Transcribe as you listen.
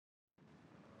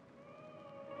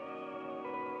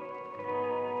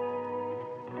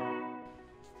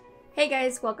Hey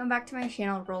guys, welcome back to my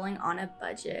channel, Rolling on a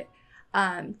Budget.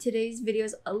 Today's video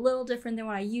is a little different than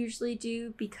what I usually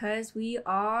do because we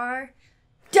are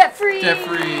debt-free! So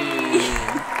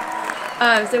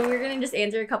we're gonna just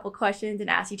answer a couple questions and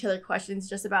ask each other questions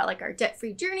just about like our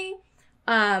debt-free journey,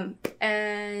 and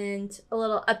a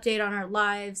little update on our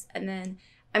lives, and then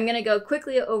I'm gonna go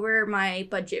quickly over my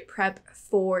budget prep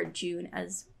for June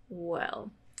as well.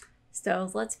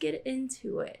 So let's get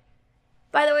into it.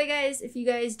 By the way, guys, if you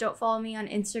guys don't follow me on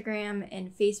Instagram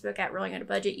and Facebook at Rolling on a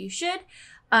Budget, you should.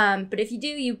 But if you do,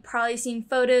 you've probably seen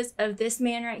photos of this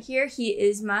man right here. He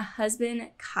is my husband,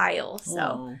 Kyle.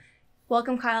 So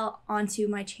welcome, Kyle, onto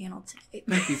my channel today.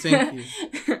 Thank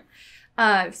you.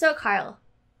 So, Kyle,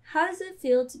 how does it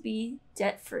feel to be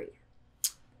debt-free?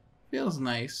 Feels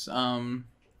nice. I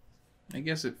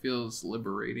guess it feels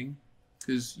liberating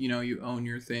because, you own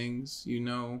your things,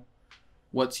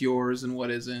 what's yours and what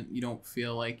isn't. You don't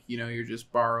feel like, you're just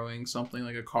borrowing something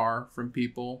like a car from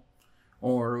people,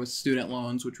 or with student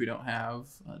loans, which we don't have.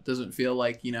 It doesn't feel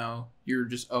like, you're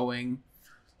just owing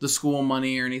the school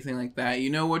money or anything like that. You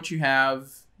know what you have,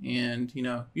 and,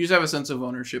 you just have a sense of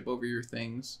ownership over your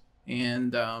things.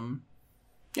 And,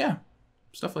 yeah,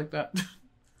 stuff like that.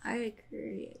 I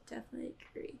agree. I definitely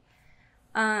agree.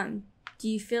 Do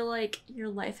you feel like your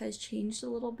life has changed a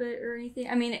little bit or anything?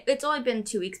 I mean, it's only been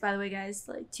 2 weeks, by the way, guys.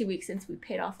 Like 2 weeks since we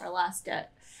paid off our last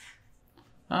debt.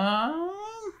 I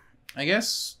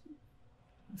guess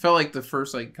I felt like the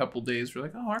first couple days were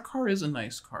like, oh, our car is a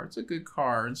nice car. It's a good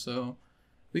car. And so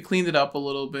we cleaned it up a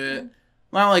little bit.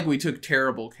 Not like we took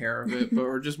terrible care of it, but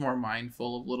we're just more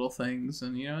mindful of little things.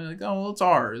 And, like, oh, well, it's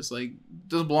ours. Like, it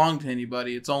doesn't belong to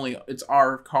anybody. It's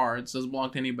our car. It doesn't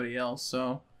belong to anybody else.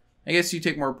 So I guess you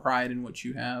take more pride in what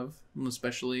you have,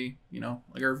 especially,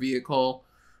 like our vehicle,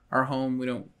 our home, we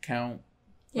don't count.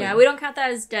 Yeah, we don't count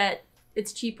that as debt.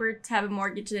 It's cheaper to have a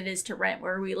mortgage than it is to rent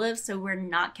where we live, so we're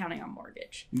not counting on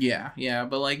mortgage. Yeah,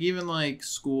 but even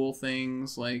school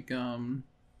things, having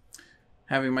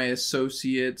my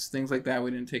associates, things like that,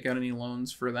 we didn't take out any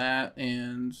loans for that,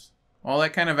 and all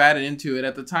that kind of added into it.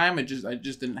 At the time, it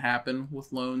just didn't happen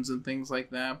with loans and things like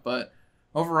that, but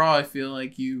overall, I feel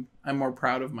like I'm more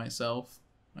proud of myself,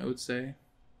 I would say.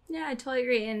 Yeah, I totally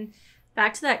agree. And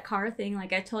back to that car thing, I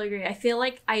totally agree. I feel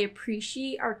like I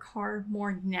appreciate our car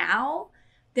more now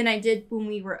than I did when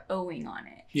we were owing on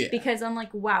it. Yeah. Because I'm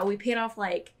like, wow, we paid off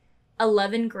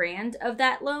 11 grand of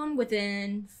that loan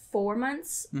within 4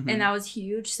 months. Mm-hmm. And that was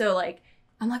huge. So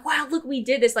I'm like, wow, look, we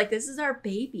did this. This is our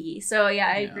baby. So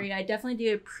yeah, I agree. I definitely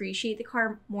do appreciate the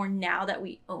car more now that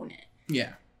we own it.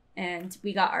 Yeah. And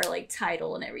we got our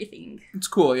title and everything. It's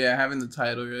cool, yeah. Having the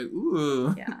title, you're like,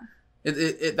 ooh. Yeah.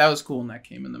 It that was cool when that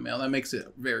came in the mail. That makes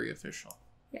it very official.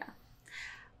 Yeah.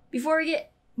 Before we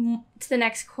get to the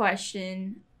next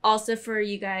question, also for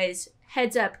you guys,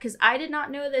 heads up, because I did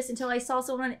not know this until I saw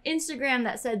someone on Instagram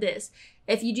that said this.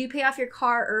 If you do pay off your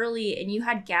car early and you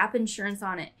had gap insurance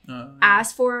on it,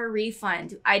 ask for a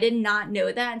refund. I did not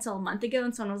know that until a month ago,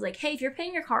 and someone was like, hey, if you're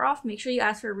paying your car off, make sure you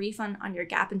ask for a refund on your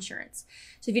gap insurance.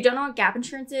 So if you don't know what gap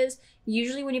insurance is,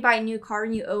 usually when you buy a new car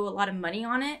and you owe a lot of money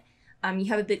on it, you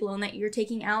have a big loan that you're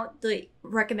taking out, they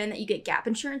recommend that you get gap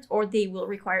insurance, or they will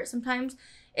require it sometimes.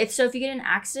 It's so if you get in an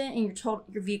accident and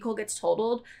your vehicle gets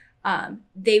totaled,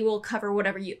 they will cover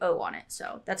whatever you owe on it.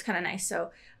 So that's kind of nice. So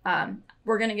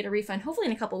we're going to get a refund hopefully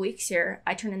in a couple weeks here.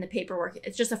 I turned in the paperwork.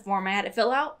 It's just a form I had to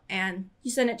fill out, and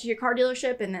you send it to your car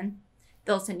dealership and then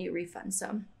they'll send you a refund.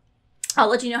 So I'll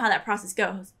let you know how that process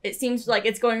goes. It seems like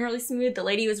it's going really smooth. The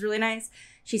lady was really nice.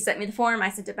 She sent me the form. I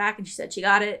sent it back and she said she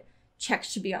got it.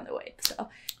 Checks should be on the way. So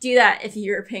do that if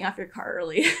you're paying off your car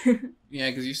early. Yeah,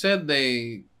 because you said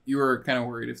you were kind of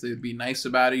worried if they'd be nice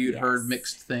about it. You'd heard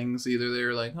mixed things. Either they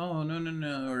were like, oh,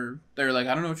 no, or they're like,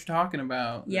 I don't know what you're talking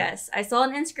about. Yes, I saw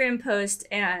an Instagram post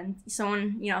and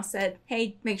someone, said,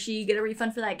 hey, make sure you get a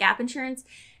refund for that gap insurance.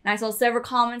 And I saw several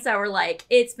comments that were like,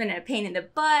 it's been a pain in the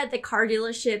butt. The car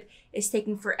dealership is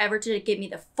taking forever to give me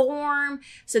the form.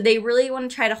 So they really want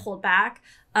to try to hold back.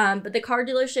 But the car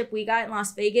dealership we got in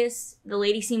Las Vegas, the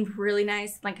lady seemed really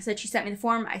nice. Like I said, she sent me the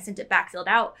form. I sent it back filled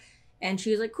out. And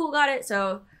she was like, cool, got it.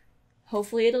 So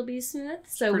hopefully it'll be smooth.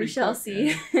 So we shall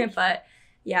see. Yeah. But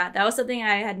yeah, that was something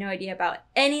I had no idea about.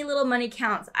 Any little money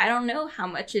counts. I don't know how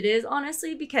much it is,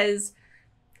 honestly, because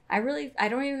I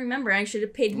don't even remember. I should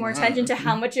have paid more attention to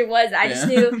how much it was. I just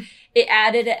knew it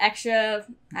added an extra,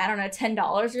 I don't know,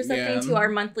 $10 or something to our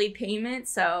monthly payment.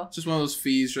 So it's just one of those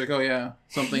fees. You're like, oh yeah,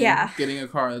 something, getting a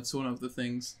car. That's one of the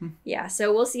things. Yeah.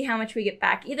 So we'll see how much we get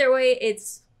back. Either way,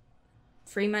 it's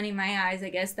free money in my eyes, I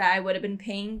guess, that I would have been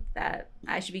paying that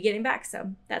I should be getting back.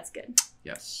 So that's good.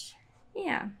 Yes.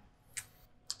 Yeah.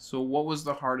 So what was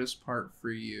the hardest part for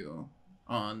you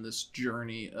on this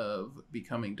journey of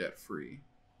becoming debt free?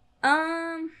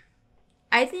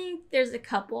 I think there's a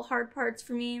couple hard parts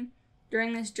for me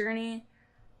during this journey.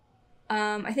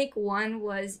 I think one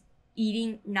was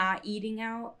not eating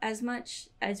out as much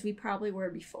as we probably were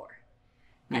before.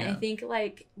 And I think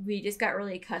like we just got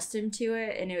really accustomed to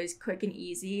it, and it was quick and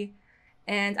easy.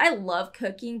 And I love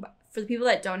cooking. But for the people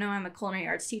that don't know, I'm a culinary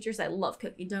arts teacher, so I love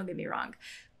cooking. Don't get me wrong.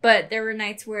 But there were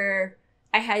nights where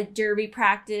I had derby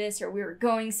practice, or we were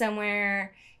going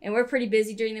somewhere, and we're pretty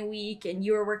busy during the week, and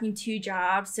you were working 2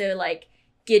 jobs, so like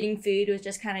getting food was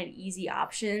just kind of an easy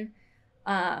option.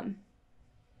 And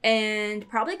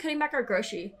probably cutting back our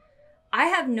grocery. I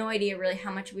have no idea really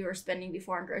how much we were spending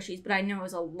before on groceries, but I know it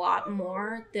was a lot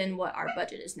more than what our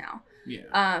budget is now.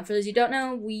 Yeah. For those who don't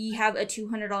know, we have a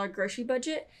 $200 grocery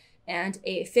budget and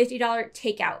a $50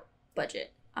 takeout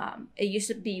budget. It used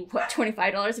to be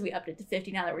 $25, and we upped it to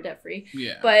 $50 now that we're debt free.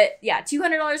 Yeah. But yeah,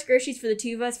 $200 groceries for the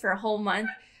 2 of us for a whole month.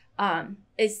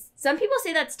 Some people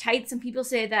say that's tight, some people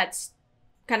say that's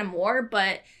kind of more,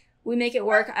 but we make it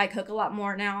work. I cook a lot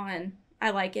more now, and I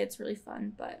like it. It's really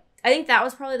fun. But I think that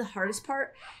was probably the hardest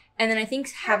part. And then I think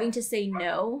having to say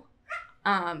no.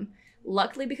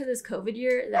 Luckily, because it's COVID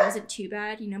year, that wasn't too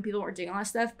bad. You know, people weren't doing a lot of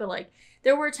stuff. But, like,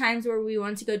 there were times where we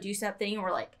wanted to go do something, and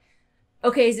we're like,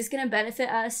 okay, is this going to benefit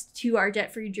us to our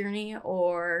debt-free journey,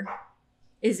 or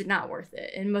is it not worth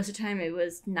it? And most of the time, it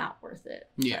was not worth it.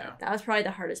 Yeah. But that was probably the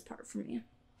hardest part for me.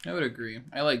 I would agree.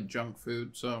 I like junk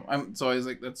food, so it's always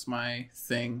like that's my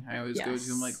thing. I always go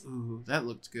to. I'm like, ooh, that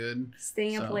looked good.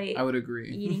 Staying up late. I would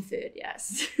agree. Eating food,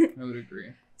 yes. I would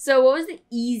agree. So, what was the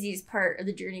easiest part of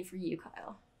the journey for you,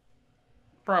 Kyle?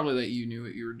 Probably that you knew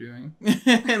what you were doing,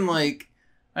 and like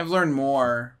I've learned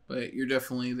more, but you're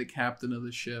definitely the captain of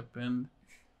the ship, and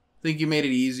I think you made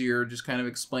it easier just kind of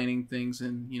explaining things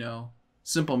in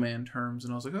simple man terms,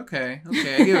 and I was like, okay,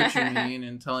 I get what you mean,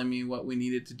 and telling me what we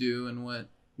needed to do and what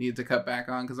needed to cut back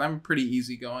on, because I'm pretty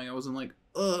easygoing. I wasn't like,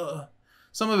 ugh.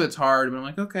 Some of it's hard, but I'm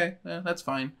like, okay, that's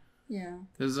fine. Yeah.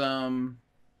 Because,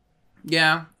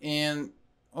 yeah, and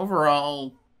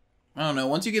overall, I don't know.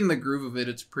 Once you get in the groove of it,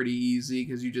 it's pretty easy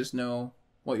because you just know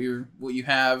what you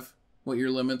have, what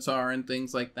your limits are, and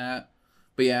things like that.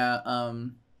 But yeah,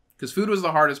 because food was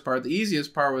the hardest part. The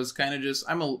easiest part was kind of just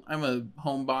I'm a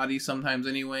homebody sometimes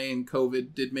anyway, and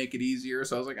COVID did make it easier.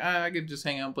 So I was like, I could just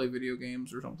hang out and play video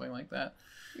games or something like that.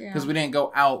 Because we didn't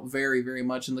go out very, very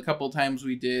much. And the couple of times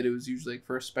we did, it was usually like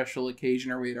for a special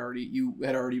occasion, or you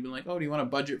had already been like, oh, do you want a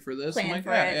budget for this? Plan I'm like,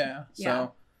 for it. Yeah.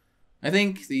 So I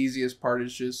think the easiest part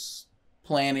is just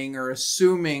planning or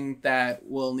assuming that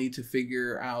we'll need to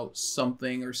figure out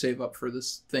something or save up for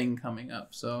this thing coming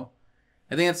up. So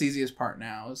I think that's the easiest part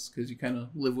now, is because you kind of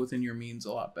live within your means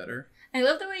a lot better. I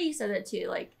love the way you said it too.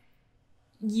 Like,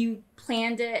 you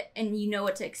planned it and you know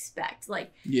what to expect.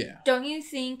 Like, yeah. Don't you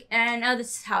think, and I know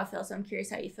this is how I feel, so I'm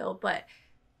curious how you feel, but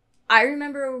I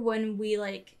remember when we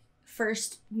like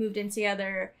first moved in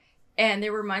together and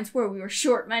there were months where we were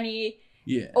short money.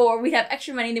 Yeah. Or we'd have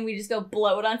extra money and then we just go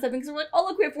blow it on something because we're like, oh,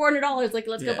 look, we have $400. Like,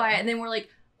 let's go buy it. And then we're like,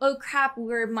 oh, crap,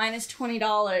 we're minus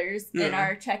 $20 in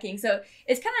our checking. So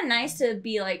it's kind of nice to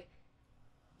be like,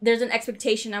 there's an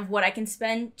expectation of what I can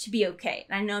spend to be okay.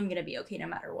 And I know I'm going to be okay no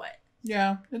matter what.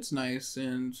 Yeah, it's nice.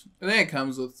 And I think it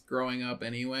comes with growing up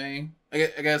anyway. I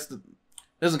guess it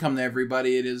doesn't come to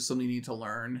everybody. It is something you need to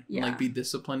learn and like be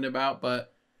disciplined about.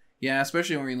 But yeah,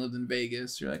 especially when we lived in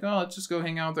Vegas, you're like, oh, let's just go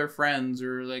hang out with our friends,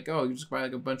 or like, oh, you just buy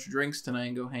like a bunch of drinks tonight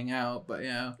and go hang out. But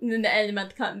yeah, and then the end of the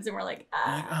month comes and we're like,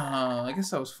 like, oh, I guess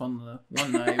that was fun the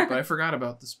one night, but I forgot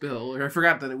about this bill, or I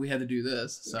forgot that we had to do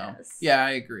this. So yeah,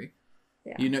 I agree.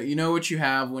 Yeah. You know what you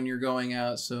have when you're going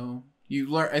out, so you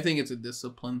learn. I think it's a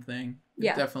discipline thing.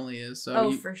 It definitely is.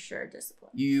 So for sure, discipline.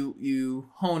 You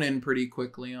hone in pretty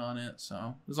quickly on it.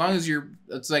 So as long as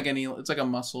it's like a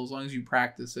muscle. As long as you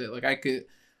practice it,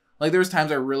 like there was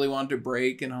times I really wanted to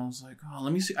break, and I was like, oh,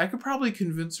 let me see. I could probably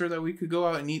convince her that we could go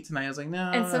out and eat tonight. I was like,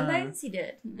 no. And sometimes he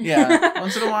did. Yeah,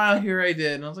 once in a while here I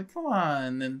did, and I was like, come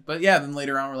on. Then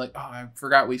later on we're like, oh, I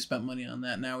forgot we spent money on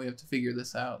that. Now we have to figure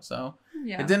this out. So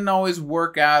it didn't always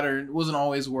work out, or it wasn't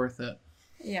always worth it.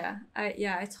 Yeah,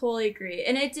 I totally agree.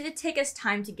 And it did take us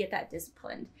time to get that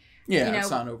disciplined. Yeah, it's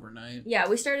not overnight. Yeah,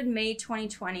 we started May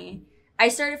 2020.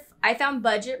 I found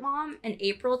Budget Mom in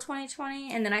April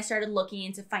 2020, and then I started looking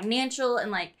into financial and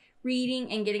like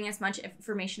reading and getting as much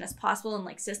information as possible and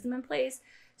like system in place.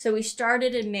 So we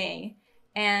started in May,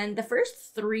 and the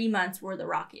first 3 months were the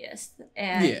rockiest.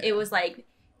 And it was like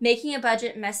making a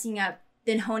budget, messing up,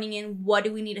 then honing in, what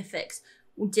do we need to fix?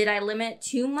 did I limit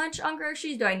too much on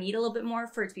groceries? Do I need a little bit more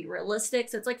for it to be realistic?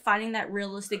 So it's like finding that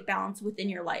realistic balance within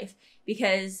your life,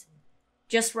 because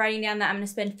just writing down that I'm going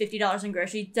to spend $50 on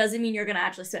groceries doesn't mean you're going to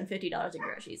actually spend $50 on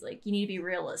groceries. Like, you need to be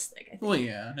realistic, I think. Well,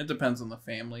 yeah, it depends on the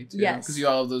family too. Yes. Because you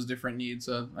all have those different needs.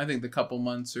 So I think the couple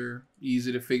months are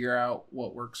easy to figure out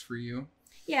what works for you.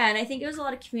 Yeah, and I think it was a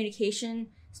lot of communication,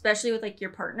 especially with like your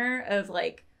partner, of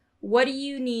like, what do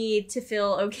you need to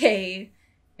feel okay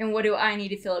and what do I need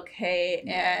to feel okay?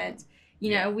 And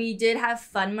you know, we did have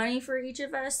fun money for each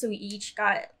of us, so we each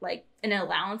got like an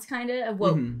allowance kind of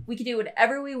what we could do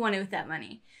whatever we wanted with that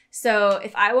money. So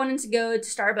if I wanted to go to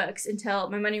Starbucks until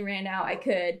my money ran out, I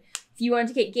could. If you wanted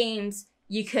to get games,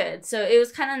 you could. So it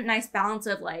was kind of a nice balance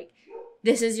of like,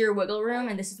 this is your wiggle room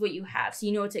and this is what you have, so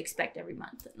you know what to expect every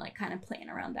month, and like kind of plan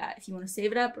around that if you want to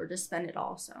save it up or just spend it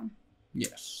all. So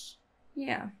yes.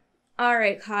 Yeah. All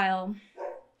right, Kyle.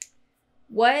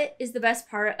 What is the best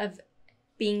part of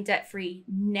being debt-free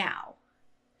now?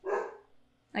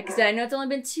 Like I said, I know it's only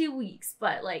been 2 weeks,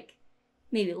 but like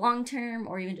maybe long-term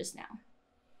or even just now.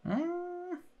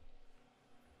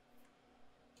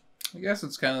 I guess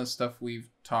it's kind of the stuff we've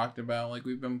talked about. Like,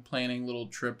 we've been planning little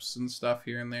trips and stuff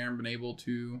here and there and been able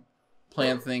to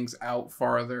plan things out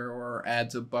farther or add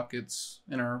to buckets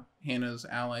in our Hannah's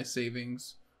Ally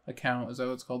Savings account. Is that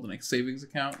what it's called? The savings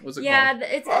account? What's it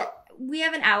called? We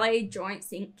have an Ally joint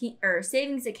sinking or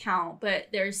savings account, but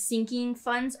there's sinking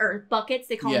funds or buckets.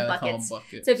 They call them buckets. So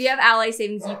if you have Ally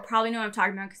Savings, you probably know what I'm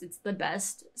talking about because it's the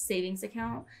best savings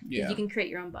account. Yeah. You can create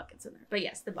your own buckets in there. But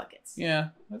yes, the buckets. Yeah,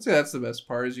 I'd say that's the best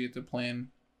part, is you get to plan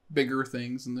bigger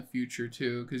things in the future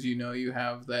too, because you know you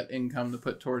have that income to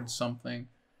put towards something.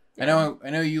 Yeah. I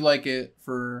know you like it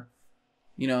for,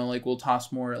 you know, like we'll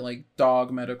toss more at like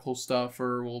dog medical stuff,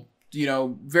 or we'll, you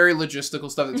know, very logistical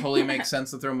stuff that totally makes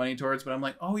sense to throw money towards. But I'm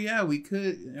like, oh yeah, we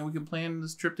could, you know, we can plan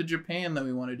this trip to Japan that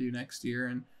we want to do next year,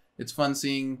 and it's fun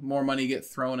seeing more money get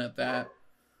thrown at that.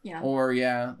 Yeah. Or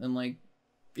and like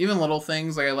even little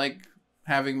things, like I like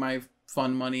having my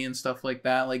fun money and stuff like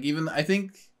that. Like even I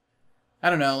think, I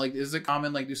don't know, like is it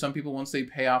common, like do some people once they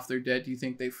pay off their debt, do you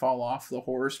think they fall off the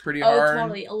horse pretty hard? Oh,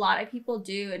 totally. A lot of people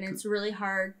do, and it's really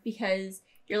hard because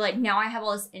you're like, now I have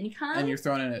all this income. And you're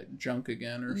throwing in at junk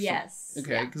again or yes.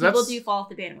 Okay. Yeah. People do fall off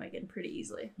the bandwagon pretty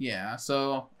easily. Yeah.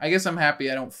 So I guess I'm happy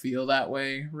I don't feel that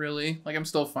way, really. Like I'm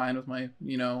still fine with my,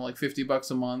 you know, like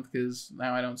 $50 a month, because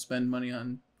now I don't spend money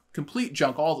on complete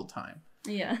junk all the time.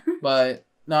 Yeah. But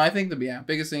no, I think the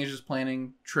biggest thing is just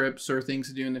planning trips or things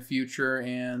to do in the future.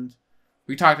 And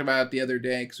we talked about it the other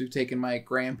day because we've taken my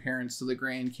grandparents to the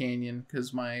Grand Canyon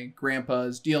because my grandpa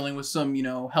is dealing with some, you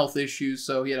know, health issues.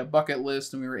 So he had a bucket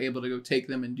list and we were able to go take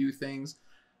them and do things.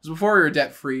 It was before we were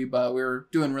debt free, but we were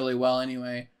doing really well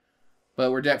anyway.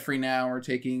 But we're debt free now. We're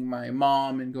taking my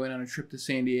mom and going on a trip to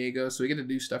San Diego. So we get to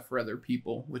do stuff for other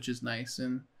people, which is nice.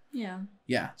 And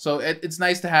yeah. So it's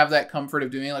nice to have that comfort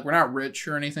of doing it. Like, we're not rich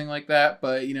or anything like that,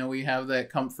 but, you know, we have that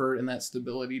comfort and that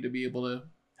stability to be able to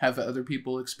have other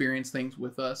people experience things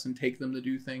with us and take them to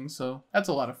do things. So that's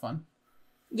a lot of fun.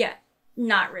 Yeah.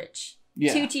 Not rich.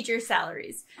 Yeah. 2 teacher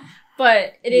salaries.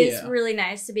 But it is really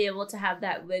nice to be able to have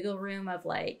that wiggle room of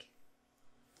like,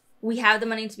 we have the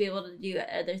money to be able to do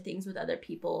other things with other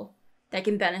people that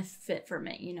can benefit from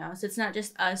it, you know? So it's not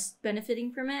just us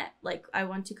benefiting from it. Like, I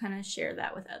want to kind of share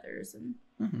that with others.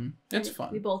 And it's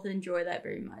fun. We both enjoy that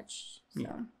very much. So.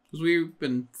 Yeah. Because we've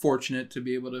been fortunate to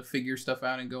be able to figure stuff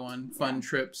out and go on fun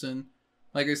trips. And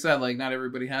like I said, like not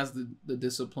everybody has the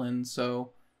discipline.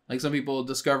 So like some people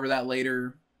discover that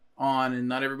later on, and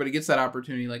not everybody gets that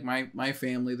opportunity. Like my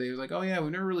family, they was like, oh yeah,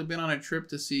 we've never really been on a trip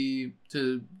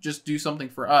to just do something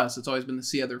for us. It's always been to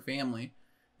see other family.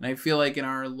 And I feel like in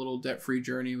our little debt-free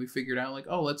journey, we figured out like,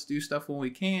 oh, let's do stuff when we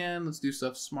can. Let's do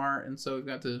stuff smart. And so we've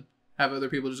got to have other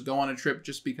people just go on a trip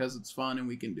just because it's fun and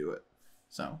we can do it.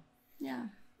 So yeah.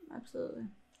 Absolutely.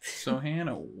 So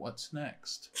Hannah, what's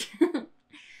next in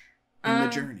the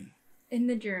journey? In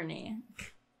the journey,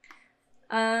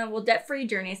 well, debt-free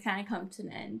journey has kind of come to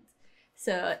an end.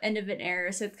 So end of an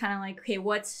era. So it's kind of like, okay,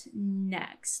 what's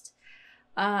next?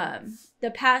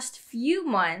 The past few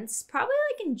months, probably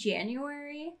like in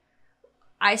January,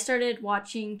 I started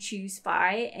watching Choose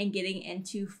FI and getting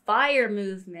into FIRE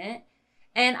movement.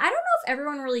 And I don't know if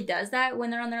everyone really does that when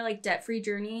they're on their like debt-free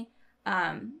journey.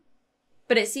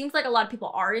 But it seems like a lot of people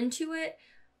are into it.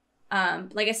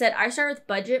 Like I said, I started with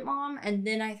Budget Mom, and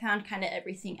then I found kind of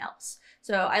everything else.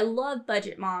 So I love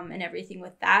Budget Mom and everything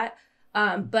with that.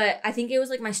 But I think it was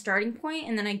like my starting point,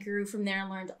 and then I grew from there and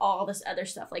learned all this other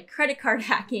stuff, like credit card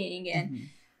hacking and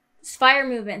FIRE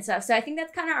movement and stuff. So I think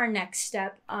that's kind of our next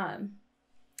step.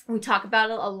 We talk about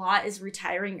it a lot, is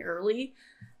retiring early.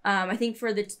 I think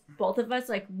for both of us,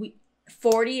 like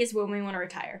 40 is when we want to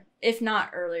retire, if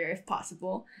not earlier, if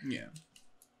possible. Yeah.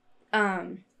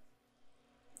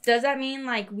 Does that mean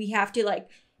like we have to like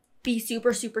be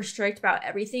super, super strict about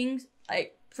everything,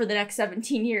 like for the next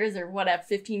 17 years or whatever,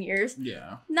 15 years?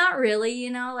 Yeah. Not really,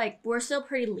 you know, like we're still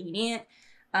pretty lenient.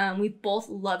 We both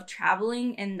love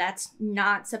traveling, and that's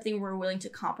not something we're willing to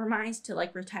compromise to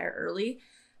like retire early.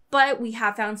 But we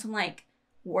have found some like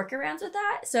workarounds with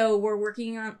that. So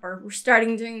we're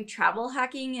starting doing travel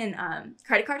hacking and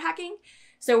credit card hacking.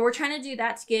 So we're trying to do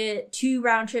that to get 2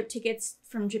 round trip tickets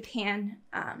from Japan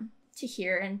to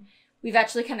here. And we've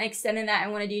actually kind of extended that. I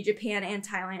want to do Japan and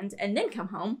Thailand and then come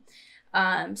home.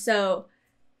 So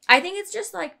I think it's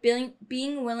just like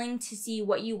being willing to see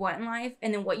what you want in life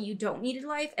and then what you don't need in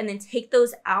life, and then take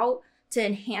those out to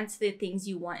enhance the things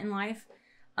you want in life.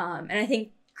 And I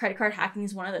think credit card hacking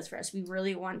is one of those for us. We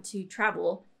really want to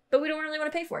travel, but we don't really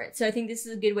want to pay for it. So I think this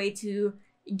is a good way to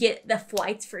get the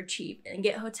flights for cheap and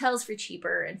get hotels for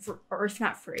cheaper or if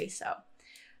not free. So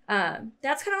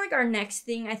that's kind of like our next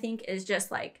thing, I think, is just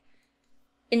like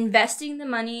investing the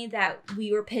money that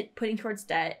we were putting towards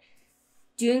debt,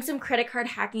 doing some credit card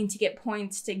hacking to get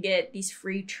points to get these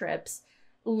free trips,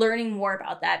 learning more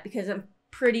about that because I'm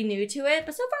pretty new to it.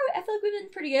 But so far, I feel like we've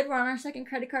been pretty good. We're on our second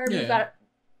credit card. Yeah. We've got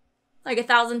like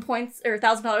 1,000 points or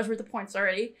 $1,000 worth of points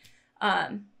already.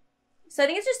 So I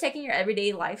think it's just taking your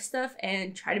everyday life stuff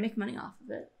and try to make money off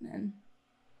of it. And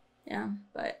yeah,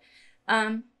 but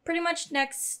pretty much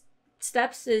next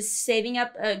steps is saving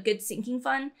up a good sinking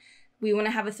fund. We want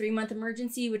to have a 3-month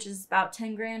emergency, which is about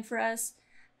 10 grand for us.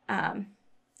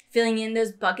 Filling in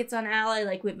those buckets on Ally,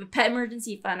 like we have a pet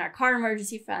emergency fund, our car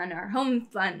emergency fund, our home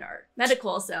fund, our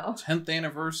medical. So 10th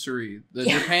anniversary, the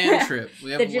Japan trip.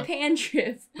 We have the Japan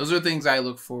trip. Those are things I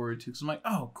look forward to because I'm like,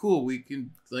 oh, cool. We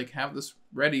can like have this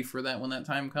ready for that when that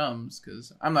time comes.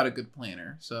 Because I'm not a good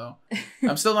planner, so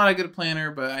I'm still not a good planner,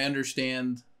 but I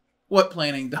understand what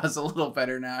planning does a little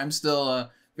better now. I'm still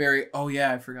very, oh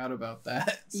yeah, I forgot about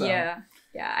that. So yeah.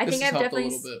 I think I've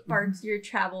definitely sparked your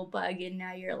travel bug, and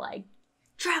now you're like,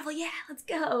 travel, yeah, let's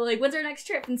go. Like, when's our next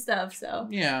trip and stuff? So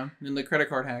yeah, and the credit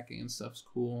card hacking and stuff's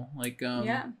cool. Like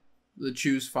the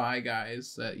Choose Fi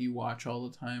guys that you watch all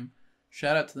the time.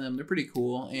 Shout out to them. They're pretty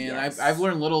cool. And yes. I've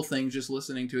learned little things just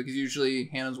listening to it because usually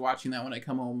Hannah's watching that when I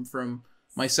come home from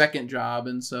my second job,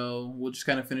 and so we'll just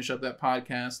kind of finish up that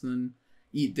podcast and then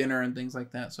eat dinner and things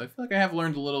like that. So I feel like I have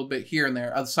learned a little bit here and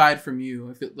there aside from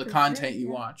you, the content you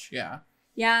watch. Yeah.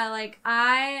 Yeah, like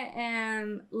I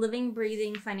am living,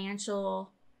 breathing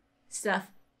financial stuff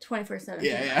 24/7.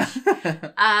 Yeah.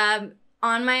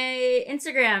 On my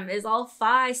Instagram is all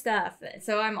Fi stuff.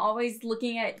 So I'm always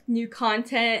looking at new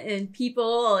content and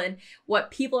people and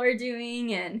what people are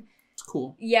doing, and it's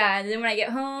cool. Yeah, and then when I get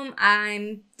home,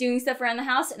 I'm doing stuff around the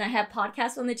house and I have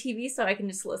podcasts on the TV so I can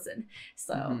just listen.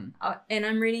 So and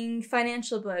I'm reading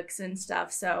financial books and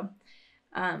stuff. So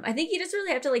I think you just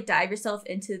really have to like dive yourself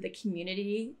into the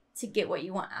community to get what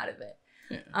you want out of it.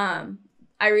 Yeah.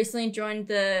 I recently joined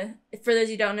for those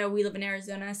who don't know, we live in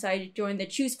Arizona, so I joined the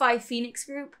Choose Fi Phoenix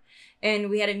group,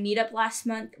 and we had a meetup last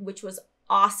month, which was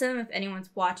awesome. If anyone's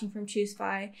watching from Choose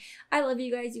Fi, I love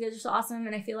you guys. You guys are so awesome,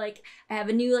 and I feel like I have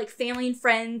a new like family and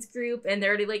friends group, and they're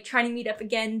already like trying to meet up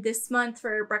again this month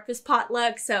for breakfast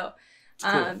potluck. So,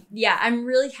 cool. Yeah, I'm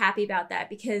really happy about that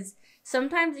because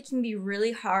sometimes it can be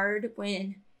really hard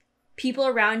when people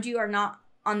around you are not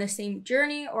on the same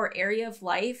journey or area of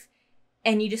life,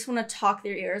 and you just want to talk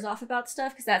their ears off about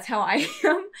stuff because that's how I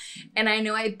am. And I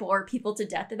know I bore people to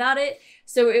death about it.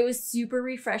 So it was super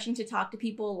refreshing to talk to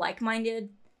people like-minded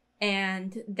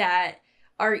and that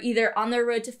are either on their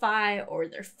road to Fi or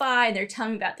they're Fi, and they're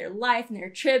telling me about their life and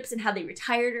their trips and how they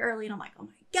retired early. And I'm like, oh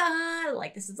my God,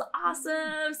 like this is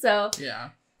awesome. So yeah.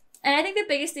 And I think the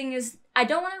biggest thing is I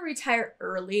don't want to retire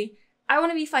early. I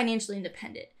want to be financially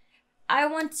independent. I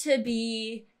want to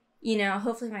be,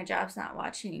 hopefully my job's not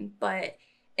watching, but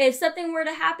if something were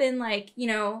to happen, like,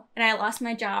 and I lost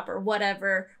my job or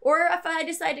whatever, or if I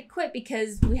decide to quit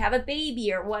because we have a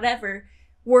baby or whatever,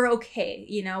 we're okay.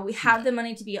 We have the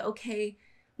money to be okay.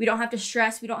 We don't have to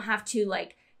stress. We don't have to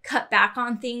like cut back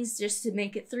on things just to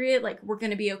make it through it. Like, we're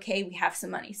going to be okay. We have some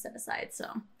money set aside. So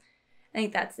I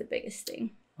think that's the biggest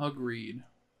thing. Agreed.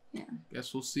 Yeah.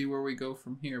 Guess we'll see where we go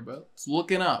from here, but it's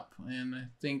looking up, and I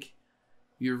think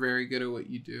you're very good at what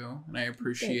you do, and I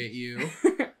appreciate you.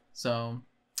 So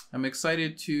I'm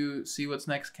excited to see what's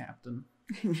next, Captain.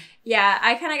 Yeah,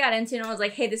 I kind of got into it and was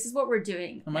like, hey, this is what we're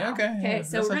doing. I'm like, okay. Yeah,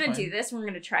 so we're going to do this. We're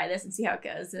going to try this and see how it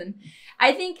goes. And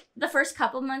I think the first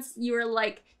couple months you were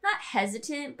like, not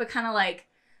hesitant, but kind of like,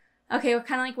 okay, we're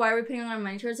kind of like, why are we putting our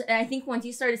money towards it? And I think once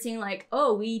you started seeing like,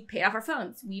 oh, we paid off our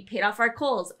phones, we paid off our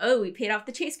Kohl's, oh, we paid off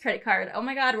the Chase credit card, oh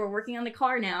my God, we're working on the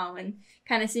car now, and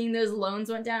kind of seeing those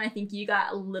loans went down, I think you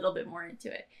got a little bit more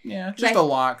into it. Yeah, just a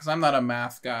lot, because I'm not a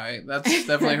math guy. That's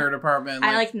definitely her department.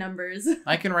 I like numbers.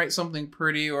 I can write something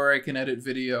pretty or I can edit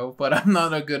video, but I'm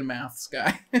not a good maths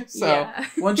guy. So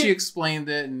once she explained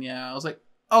it, and I was like,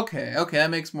 okay, that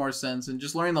makes more sense. And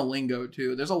just learning the lingo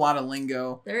too. There's a lot of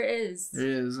lingo. There is,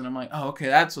 and I'm like, oh, okay,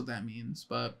 that's what that means.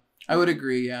 But I would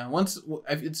agree. Yeah, once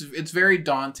it's very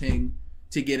daunting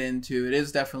to get into. It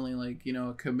is definitely like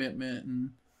a commitment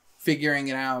and figuring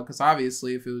it out. Because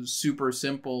obviously, if it was super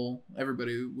simple,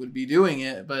 everybody would be doing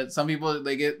it. But some people,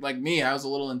 they get like me. I was a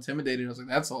little intimidated. I was like,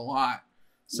 that's a lot.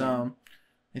 So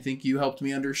I think you helped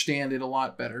me understand it a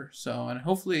lot better. So, and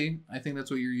hopefully, I think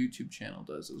that's what your YouTube channel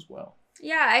does as well.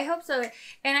 Yeah, I hope so.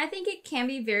 And I think it can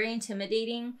be very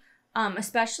intimidating,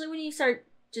 especially when you start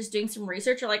just doing some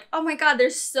research. You're like, oh my God,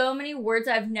 there's so many words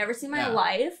I've never seen in my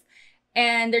life.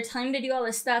 And they're telling me to do all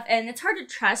this stuff. And it's hard to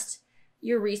trust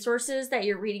your resources that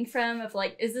you're reading from of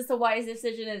like, is this a wise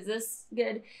decision? Is this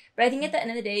good? But I think at the end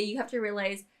of the day, you have to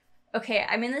realize, okay,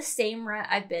 I'm in the same rut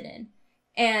I've been in.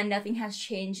 And nothing has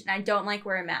changed. And I don't like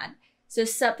where I'm at. So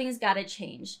something's got to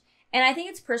change. And I think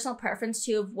it's personal preference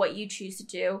too of what you choose to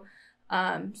do.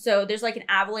 So there's like an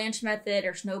avalanche method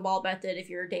or snowball method if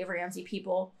you're Dave Ramsey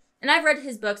people. And I've read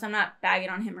his books. I'm not bagging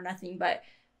on him or nothing, but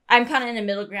I'm kind of in the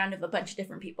middle ground of a bunch of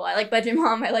different people. I like Budget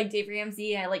Mom. I like Dave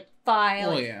Ramsey. I like Fi.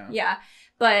 Yeah.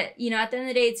 But, at the end of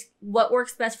the day, it's what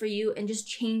works best for you and just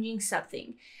changing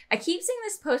something. I keep seeing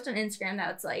this post on Instagram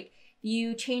that it's like,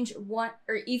 you change one,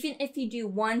 or even if you do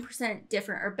 1%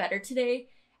 different or better today,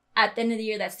 at the end of the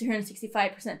year, that's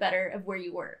 365% better of where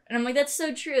you were. And I'm like, that's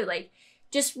so true. Like,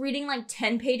 just reading like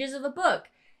 10 pages of a book,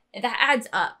 that adds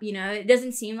up, it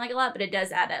doesn't seem like a lot, but it does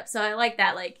add up. So I like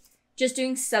that, like just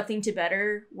doing something to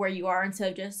better where you are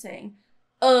instead of just saying,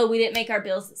 oh, we didn't make our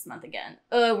bills this month again.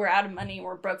 Oh, we're out of money and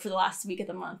we're broke for the last week of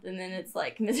the month. And then it's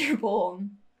like miserable.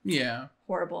 And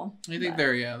horrible. I think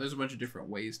there's a bunch of different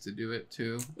ways to do it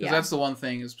too. Because that's the one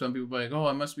thing is some people are like, oh,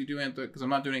 I must be doing it because I'm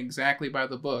not doing it exactly by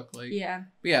the book. Like,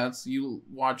 you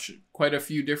watch quite a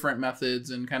few different methods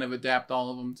and kind of adapt all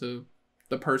of them to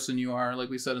the person you are. Like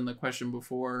we said in the question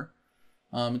before,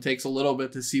 it takes a little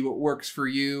bit to see what works for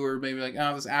you, or maybe like,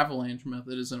 oh, this avalanche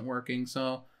method isn't working,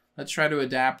 so let's try to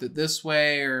adapt it this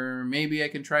way, or maybe I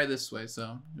can try this way.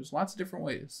 So there's lots of different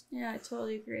ways. Yeah, I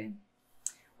totally agree.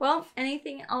 Well,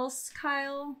 anything else,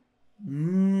 Kyle,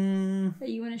 that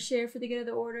you want to share for the good of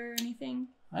the order or anything?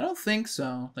 I don't think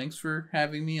so. Thanks for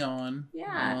having me on.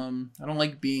 Yeah. I don't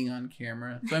like being on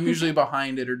camera, so I'm usually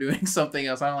behind it or doing something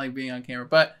else. I don't like being on camera,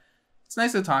 but it's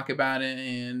nice to talk about it,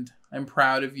 and I'm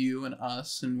proud of you and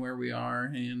us and where we are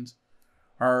and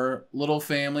our little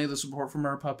family, the support from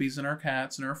our puppies and our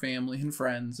cats and our family and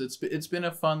friends. It's been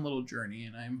a fun little journey,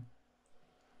 and I'm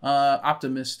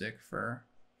optimistic for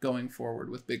going forward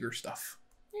with bigger stuff.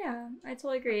 Yeah, I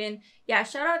totally agree. And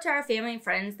shout out to our family and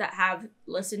friends that have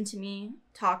listened to me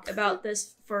talk about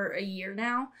this for a year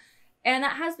now, and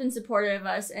that has been supportive of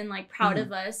us and like proud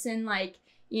of us, and like,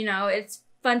 it's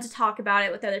fun to talk about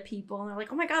it with other people, and they're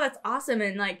like, oh my God, that's awesome.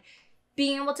 And like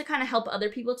being able to kind of help other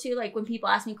people too, like when people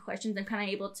ask me questions, I'm kind of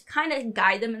able to kind of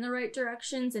guide them in the right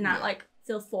directions and not like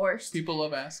feel forced. People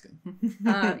love asking.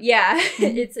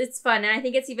 It's fun. And I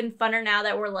think it's even funner now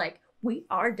that we're like, we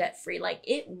are debt free. Like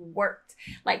it worked.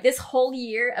 Like this whole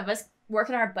year of us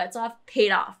working our butts off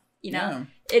paid off,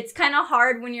 It's kind of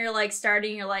hard when you're like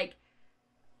starting, you're like,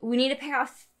 we need to pay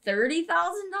off $30,000,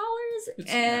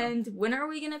 and when are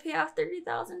we gonna pay off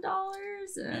 $30,000?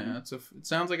 It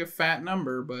sounds like a fat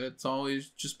number, but it's always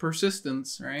just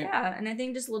persistence, right? Yeah, and I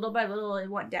think just little by little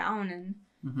it went down,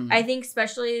 and I think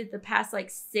especially the past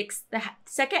like the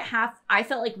second half I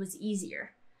felt like was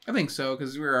easier. I think so,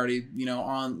 because we were already we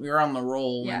were on the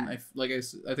roll, and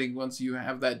I think once you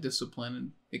have that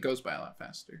discipline, it goes by a lot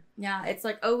faster. Yeah, it's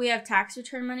like, oh, we have tax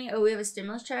return money. Oh, we have a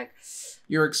stimulus check.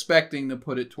 You're expecting to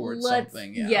put it towards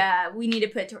something. Yeah, we need to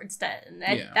put it towards debt. And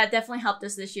that definitely helped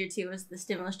us this year, too, was the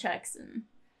stimulus checks and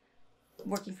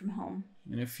working from home.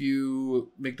 And a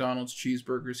few McDonald's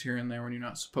cheeseburgers here and there when you're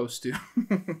not supposed to.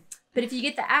 But if you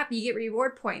get the app, you get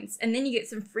reward points. And then you get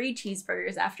some free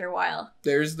cheeseburgers after a while.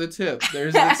 There's the tip. There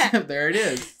it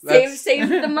is. Save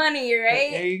the money,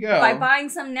 right? There you go. By buying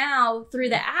some now through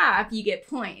the app, you get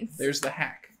points. There's the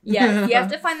hack. Yeah, you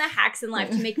have to find the hacks in life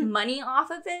to make money off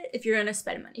of it if you're going to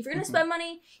spend money. If you're going to spend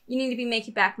money, you need to be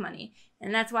making back money.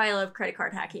 And that's why I love credit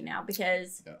card hacking now,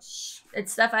 because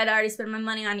it's stuff I'd already spent my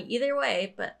money on either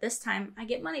way. But this time, I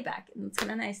get money back. And it's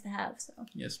kind of nice to have. So.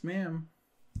 Yes, ma'am.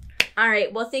 All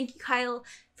right. Well, thank you, Kyle,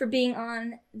 for being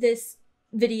on this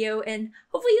video, and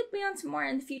hopefully you'll be on some more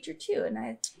in the future too. And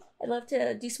I'd love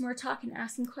to do some more talking and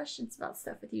ask some questions about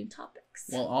stuff with you and topics.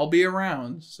 Well, I'll be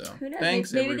around. So who knows?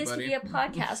 Thanks, maybe everybody. This could be a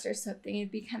podcast or something.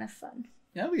 It'd be kind of fun.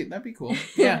 Yeah, that'd be cool.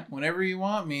 Yeah, whenever you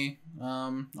want me,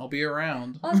 I'll be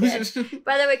around. Okay.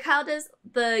 By the way, Kyle does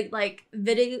the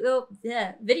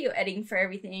video editing for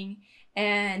everything,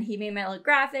 and he made my little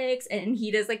graphics, and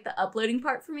he does the uploading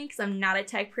part for me because I'm not a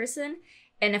tech person.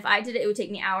 And if I did it, it would take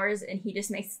me hours, and he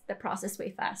just makes the process way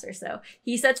faster. So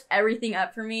he sets everything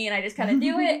up for me, and I just kind of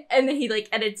do it, and then he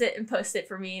edits it and posts it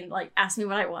for me, and asks me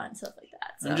what I want and stuff like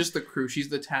that. So. I'm just the crew. She's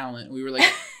the talent. We were like,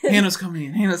 Hannah's coming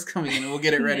in, and we'll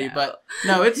get it ready. No. But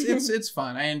no, it's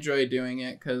fun. I enjoy doing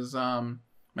it because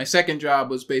my second job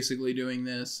was basically doing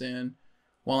this, and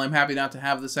while I'm happy not to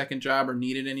have the second job or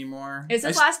need it anymore. It's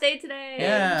his last day today.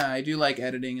 Yeah, I do like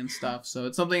editing and stuff. So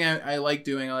it's something I like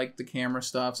doing. I like the camera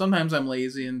stuff. Sometimes I'm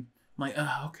lazy and I'm like,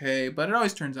 oh, okay. But it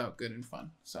always turns out good and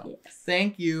fun. So yes.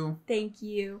 Thank you. Thank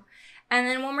you. And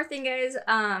then one more thing, guys.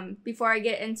 Before I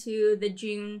get into the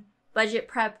June budget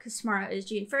prep, because tomorrow is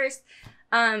June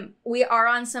 1st. We are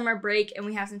on summer break and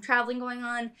we have some traveling going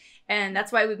on, and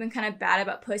that's why we've been kind of bad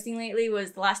about posting lately.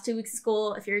 Was the last 2 weeks of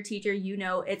school, if you're a teacher, you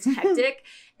know it's hectic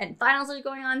and finals are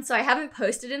going on, so I haven't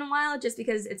posted in a while just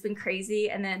because it's been crazy.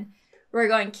 And then we're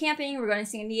going camping, we're going to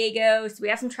San Diego, so we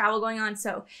have some travel going on.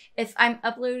 So if I'm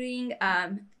uploading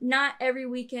not every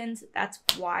weekend, that's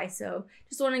why. So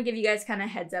just want to give you guys kind of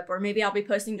heads up, or maybe I'll be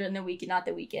posting during the week and not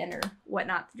the weekend, or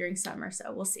whatnot during summer.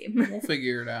 So we'll see. We'll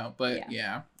figure it out. But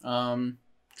yeah.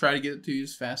 Try to get it to you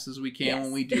as fast as we can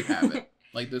when we do have it.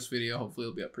 Like this video, hopefully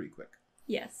it'll be up pretty quick.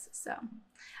 Yes. So,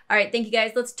 all right. Thank you,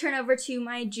 guys. Let's turn over to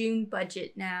my June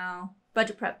budget now.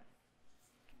 Budget prep.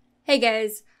 Hey,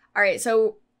 guys. All right.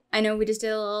 So I know we just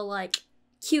did a little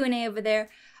Q&A over there.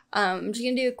 I'm just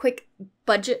going to do a quick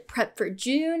budget prep for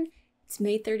June. It's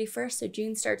May 31st, so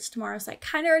June starts tomorrow. So I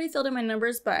kind of already filled in my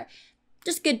numbers, but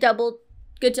just good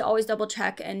to always double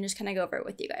check and just kind of go over it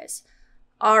with you guys.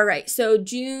 All right, so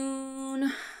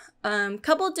June,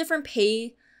 couple of different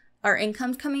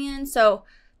incomes coming in. So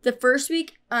the first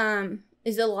week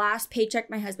is the last paycheck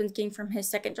my husband's getting from his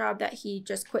second job that he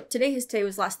just quit today. Today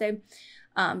was last day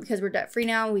because we're debt free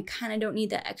now. We kind of don't need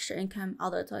that extra income,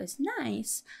 although it's always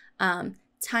nice.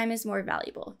 Time is more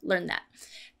valuable. Learn that.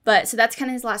 But so that's kind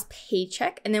of his last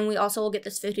paycheck. And then we also will get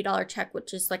this $50 check,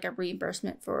 which is a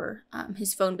reimbursement for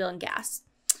his phone bill and gas.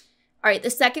 All right,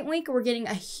 the second week, we're getting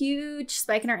a huge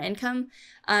spike in our income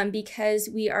because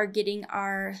we are getting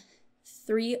our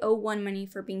 301 money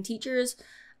for being teachers.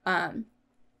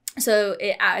 So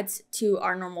it adds to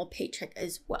our normal paycheck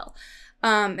as well.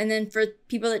 And then for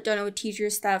people that don't know teacher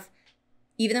stuff,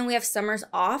 even though we have summers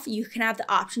off, you can have the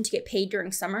option to get paid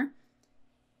during summer.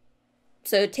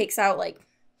 So it takes out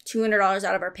 $200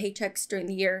 out of our paychecks during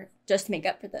the year just to make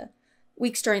up for the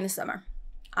weeks during the summer.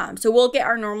 So we'll get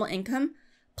our normal income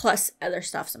plus other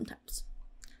stuff sometimes.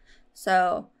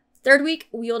 So third week,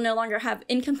 we will no longer have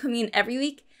income coming in every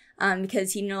week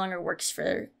because he no longer works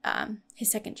for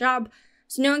his second job.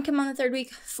 So no income on the third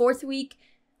week. Fourth week,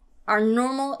 our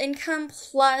normal income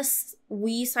plus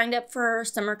we signed up for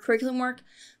summer curriculum work,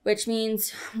 which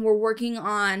means we're working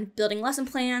on building lesson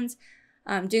plans,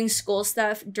 doing school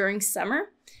stuff during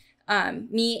summer.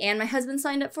 Me and my husband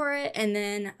signed up for it, and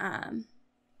then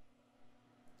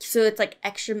so it's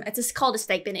extra. It's just called a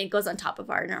stipend. It goes on top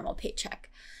of our normal paycheck.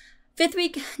 Fifth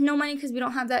week, no money because we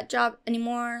don't have that job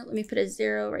anymore. Let me put a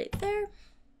 0 right there.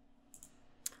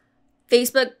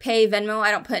 Facebook, Pay, Venmo. I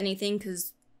don't put anything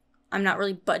because I'm not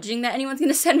really budgeting that anyone's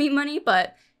going to send me money,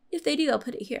 but if they do, I'll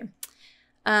put it here.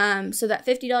 So that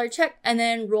 $50 check, and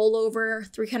then rollover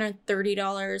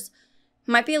 $330.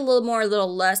 Might be a little more, a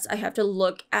little less. I have to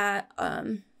look at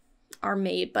our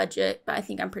May budget, but I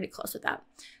think I'm pretty close with that.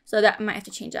 So that I might have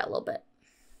to change that a little bit.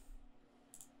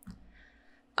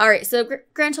 All right, so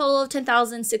grand total of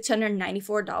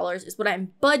 $10,694 is what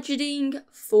I'm budgeting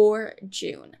for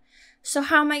June. So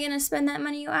how am I going to spend that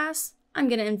money, you ask? I'm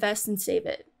going to invest and save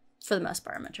it. For the most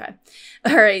part, I'm going to try.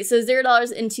 All right, so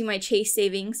 $0 into my Chase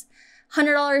savings,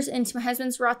 $100 into my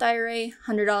husband's Roth IRA,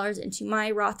 $100 into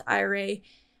my Roth IRA,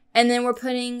 and then we're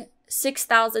putting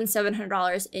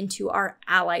 $6,700 into our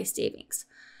Ally savings.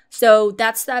 So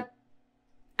that's that.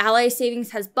 Ally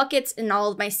savings has buckets in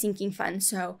all of my sinking funds.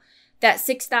 So that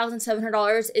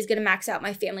 $6,700 is going to max out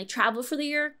my family travel for the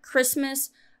year, Christmas,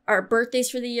 our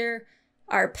birthdays for the year,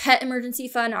 our pet emergency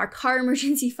fund, our car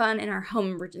emergency fund, and our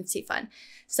home emergency fund.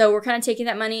 So we're kind of taking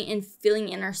that money and filling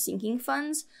in our sinking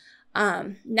funds.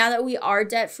 Now that we are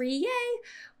debt free, yay,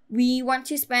 We want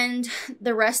to spend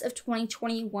the rest of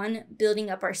 2021 building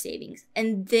up our savings.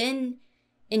 And then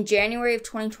in January of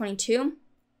 2022,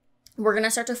 we're going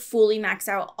to start to fully max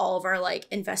out all of our like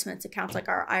investments accounts, like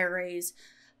our IRAs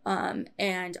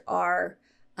and our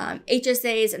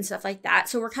HSAs and stuff like that.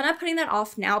 So we're kind of putting that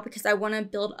off now because I want to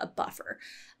build a buffer.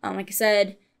 Like I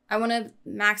said, I want to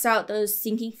max out those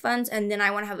sinking funds, and then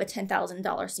I want to have a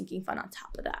 $10,000 sinking fund on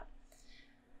top of that.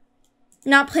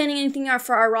 Not planning anything out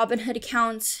for our Robinhood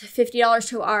accounts, $50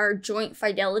 to our joint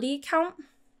Fidelity account,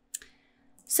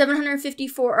 $750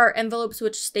 for our envelopes,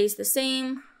 which stays the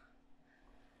same.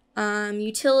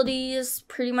 Utilities,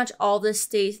 pretty much all this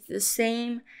stays the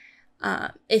same,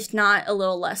 if not a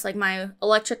little less. Like my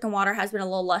electric and water has been a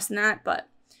little less than that, but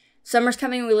summer's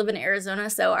coming. We live in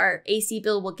Arizona, so our AC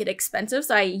bill will get expensive.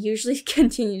 So I usually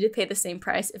continue to pay the same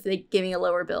price if they give me a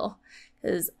lower bill,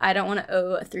 because I don't want to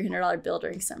owe a $300 bill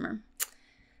during summer.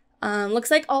 Looks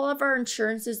like all of our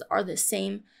insurances are the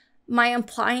same. My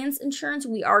appliance insurance,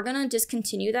 we are going to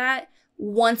discontinue that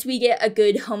once we get a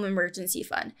good home emergency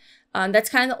fund. That's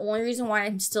kind of the only reason why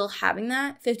I'm still having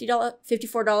that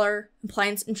 $54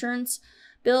 appliance insurance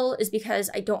bill, is because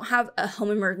I don't have a home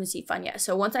emergency fund yet.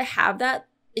 So once I have that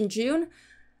in June,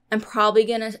 I'm probably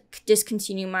going to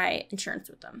discontinue my insurance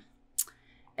with them.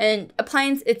 And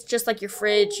appliance, it's just like your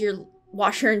fridge, your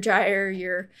washer and dryer,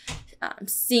 your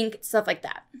sink, stuff like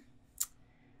that.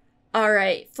 All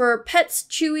right, for pets,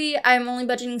 Chewy, I'm only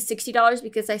budgeting $60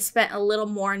 because I spent a little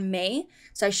more in May,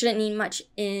 so I shouldn't need much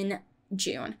in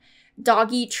June.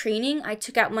 Doggy training, I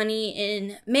took out money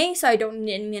in May, so I don't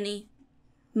need any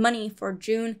money for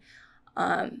June.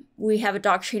 We have a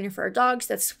dog trainer for our dogs.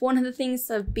 That's one of the things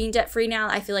of being debt-free now.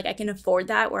 I feel like I can afford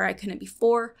that where I couldn't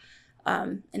before,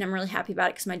 and I'm really happy about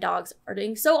it because my dogs are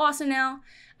doing so awesome now.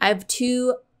 I have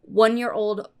 2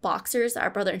 one-year-old boxers, our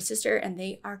brother and sister, and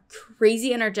they are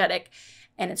crazy energetic,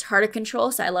 and it's hard to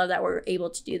control, so I love that we're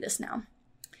able to do this now.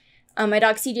 My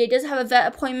dog CJ does have a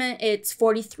vet appointment. It's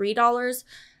 $43,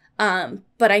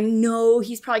 but I know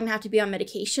he's probably gonna have to be on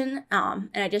medication, and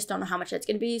I just don't know how much that's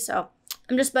gonna be, so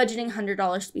I'm just budgeting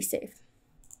 $100 to be safe.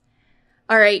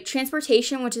 All right,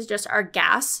 transportation, which is just our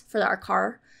gas for our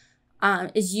car,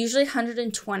 is usually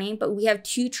 $120, but we have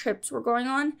 2 trips we're going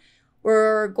on.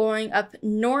 We're going up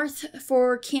north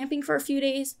for camping for a few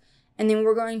days, and then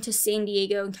we're going to San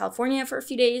Diego in California for a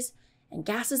few days, and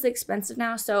gas is expensive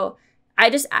now, so I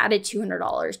just added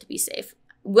 $200 to be safe.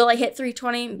 Will I hit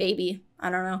 $320? Maybe. I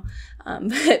don't know,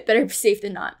 but better be safe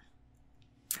than not.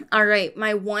 All right,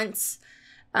 my wants,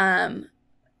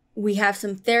 we have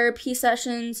some therapy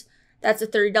sessions. That's a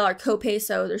 $30 copay,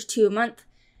 so there's 2 a month.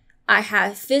 I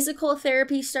have physical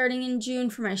therapy starting in June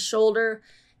for my shoulder,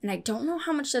 and I don't know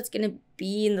how much that's going to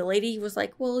be. And the lady was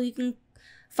like, well, you can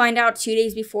find out 2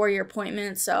 days before your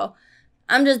appointment. So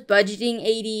I'm just budgeting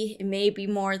 $80. It may be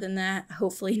more than that.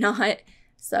 Hopefully not.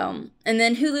 So, and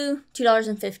then Hulu,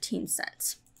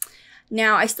 $2.15.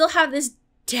 Now, I still have this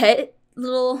debt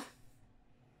little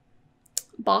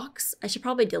box. I should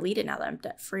probably delete it now that I'm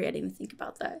debt free. I didn't even think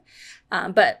about that.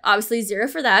 But obviously $0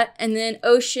 for that. And then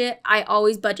oh shit, I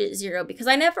always budget $0 because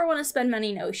I never want to spend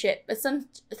money in oh shit, but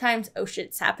sometimes oh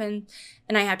shits happen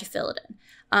and I have to fill it in.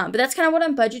 But that's kind of what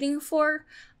I'm budgeting for.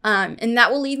 And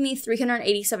that will leave me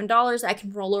 $387 I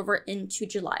can roll over into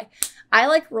July. I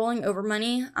like rolling over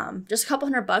money, just a couple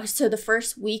 $100. So the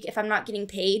first week, if I'm not getting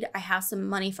paid, I have some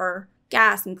money for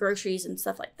gas and groceries and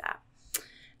stuff like that.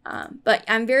 But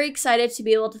I'm very excited to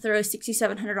be able to throw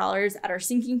 $6,700 at our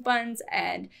sinking funds.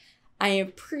 And I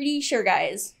am pretty sure,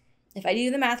 guys, if I do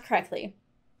the math correctly,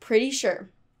 pretty sure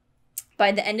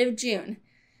by the end of June,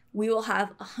 we will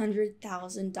have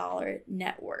 $100,000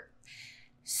 net worth.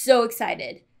 So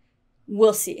excited.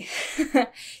 We'll see.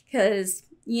 Because,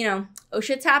 you know, oh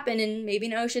shit's happened, and maybe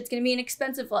no shit's going to be an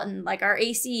expensive one. Like our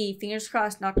AC, fingers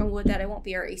crossed, knock on wood that it won't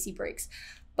be our AC breaks.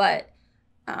 But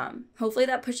hopefully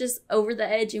that pushes over the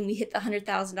edge and we hit the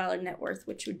 $100,000 net worth,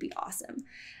 which would be awesome.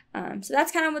 So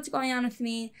that's kind of what's going on with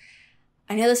me.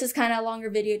 I know this is kind of a longer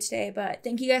video today, but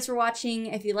thank you guys for watching.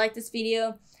 If you like this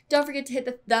video, don't forget to hit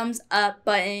the thumbs up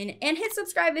button and hit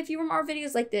subscribe if you want more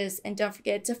videos like this. And don't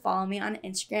forget to follow me on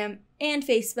Instagram and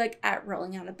Facebook at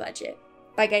Rolling on a Budget.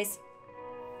 Bye, guys.